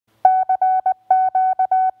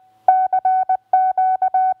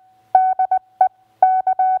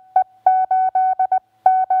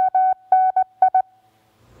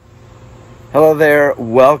Hello there,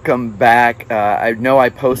 welcome back. I know I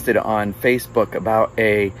posted on Facebook about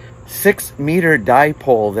a 6-meter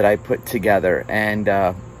dipole that I put together, and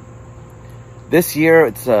this year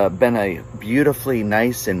it's been a beautifully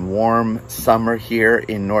nice and warm summer here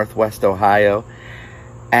in Northwest Ohio,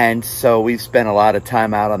 and so we've spent a lot of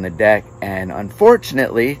time out on the deck, and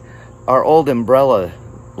unfortunately our old umbrella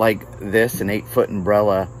like this, an 8-foot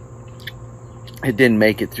umbrella, it didn't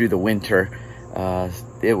make it through the winter.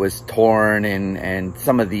 It was torn, and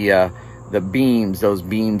some of the beams, those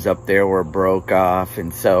beams up there were broke off.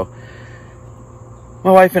 And so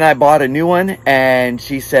my wife and I bought a new one, and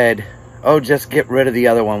she said, oh, just get rid of the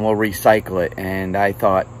other one, we'll recycle it. And I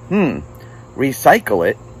thought, recycle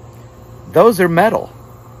it? Those are metal,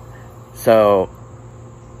 so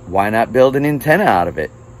why not build an antenna out of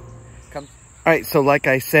it? All right, so like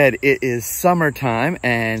I said, it is summertime,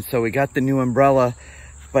 and so we got the new umbrella.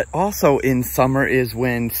 But also in summer is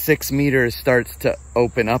when 6 meters starts to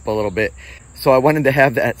open up a little bit. So I wanted to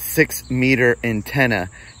have that 6-meter antenna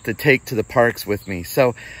to take to the parks with me.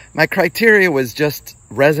 So my criteria was just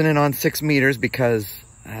resonant on 6 meters because,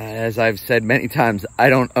 as I've said many times, I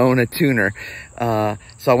don't own a tuner. So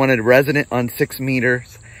I wanted resonant on 6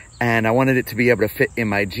 meters, and I wanted it to be able to fit in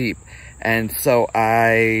my Jeep. And so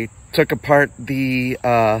I took apart the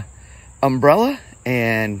umbrella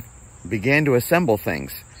and began to assemble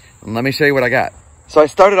things. And let me show you what I got. So I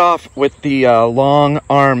started off with the long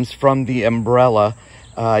arms from the umbrella.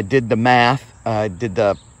 I did the math. I did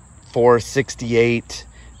the 468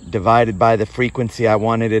 divided by the frequency I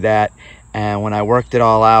wanted it at. And when I worked it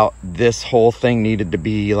all out, this whole thing needed to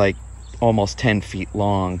be like almost 10 feet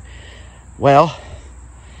long. Well,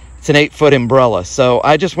 it's an 8-foot umbrella. So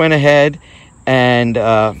I just went ahead and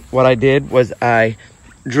what I did was I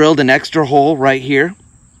drilled an extra hole right here.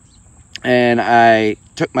 And I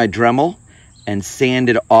took my Dremel and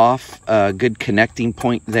sanded off a good connecting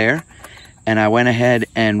point there. And I went ahead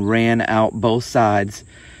and ran out both sides,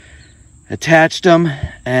 attached them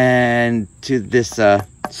and to this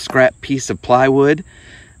scrap piece of plywood,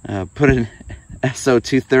 put an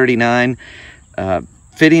SO239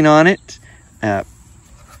 fitting on it,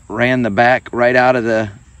 ran the back right out of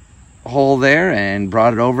the hole there and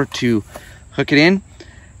brought it over to hook it in.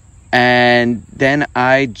 And then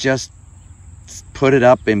I just put it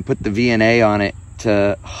up and put the VNA on it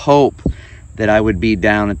to hope that I would be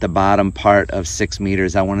down at the bottom part of 6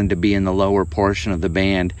 meters. I wanted to be in the lower portion of the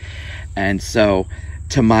band. And so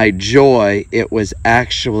to my joy, it was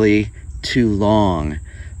actually too long.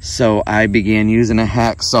 So I began using a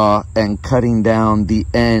hacksaw and cutting down the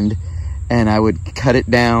end, and I would cut it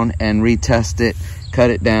down and retest it, cut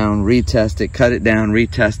it down, retest it, cut it down,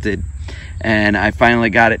 retest it. And I finally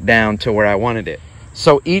got it down to where I wanted it.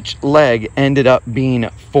 So each leg ended up being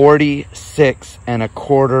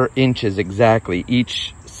 46¼ inches exactly.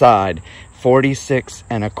 Each side,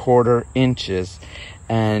 46¼ inches.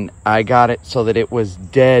 And I got it so that it was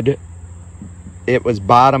dead. It was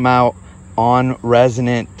bottom out on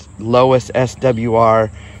resonant, lowest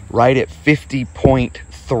SWR, right at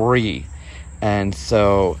 50.3. And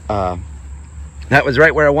so that was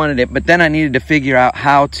right where I wanted it. But then I needed to figure out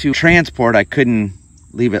how to transport. I couldn't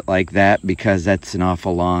leave it like that because that's an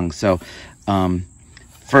awful long. So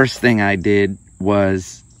first thing I did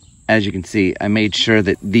was, as you can see, I made sure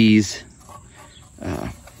that these,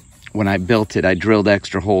 when I built it, I drilled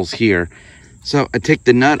extra holes here. So I take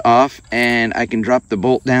the nut off and I can drop the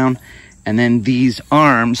bolt down, and then these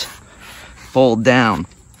arms fold down.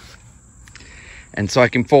 And so I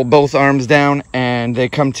can fold both arms down and they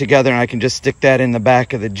come together, and I can just stick that in the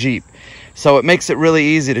back of the Jeep. So it makes it really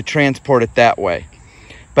easy to transport it that way.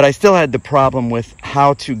 But I still had the problem with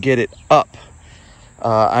how to get it up.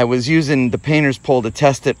 I was using the painter's pole to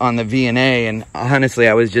test it on the VNA, and honestly,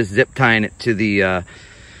 I was just zip tying it to the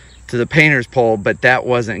painter's pole, but that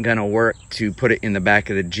wasn't gonna work to put it in the back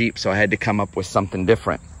of the Jeep, so I had to come up with something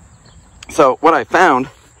different. So what I found,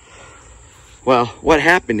 well, what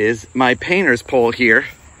happened is my painter's pole here,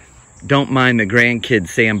 don't mind the grandkid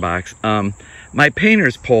sandbox, my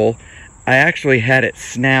painter's pole, I actually had it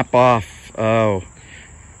snap off,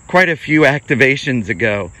 quite a few activations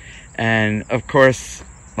ago. And of course,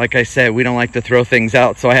 like I said, we don't like to throw things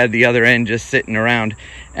out, so I had the other end just sitting around,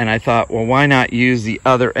 and I thought, well, why not use the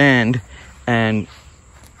other end and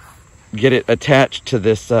get it attached to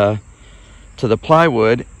this to the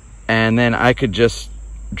plywood, and then I could just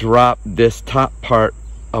drop this top part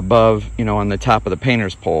above, you know, on the top of the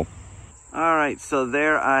painter's pole. All right, so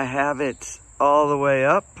there I have it all the way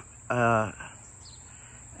up.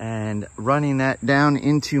 And running that down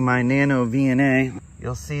into my Nano VNA,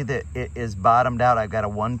 you'll see that it is bottomed out. I've got a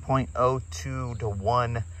 1.02 to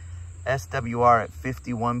 1 SWR at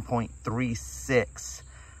 51.36.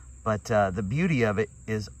 But the beauty of it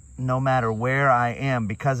is no matter where I am,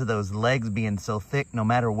 because of those legs being so thick, no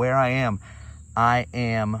matter where I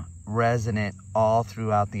am resonant all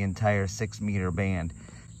throughout the entire 6-meter band.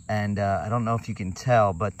 And I don't know if you can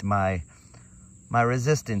tell, but my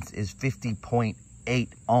resistance is 50.8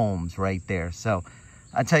 ohms right there. So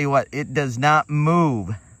I tell you what, it does not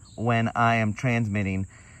move when I am transmitting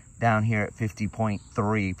down here at 50.3,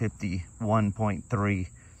 51.3.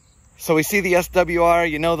 So we see the SWR,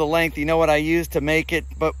 you know the length, you know what I use to make it,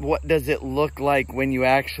 but what does it look like when you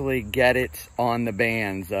actually get it on the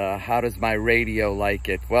bands? How does my radio like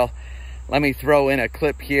it? Well, let me throw in a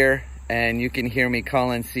clip here and you can hear me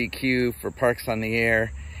calling CQ for Parks on the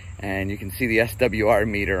Air, and you can see the SWR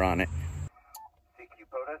meter on it. CQ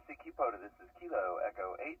POTA, this is Kilo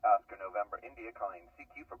Echo 8 Oscar November India calling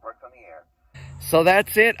CQ for Parks on the Air. So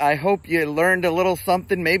that's it. I hope you learned a little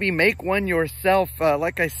something. Maybe make one yourself.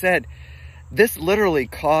 Like I said, this literally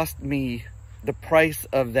cost me the price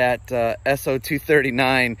of that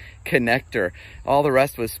SO239 connector. All the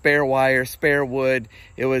rest was spare wire, spare wood.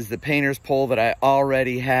 It was the painter's pole that I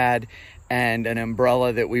already had and an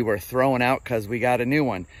umbrella that we were throwing out because we got a new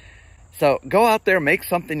one. So go out there, make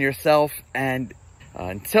something yourself. And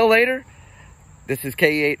until later, this is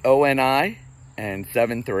K8ONI and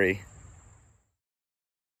 7-3.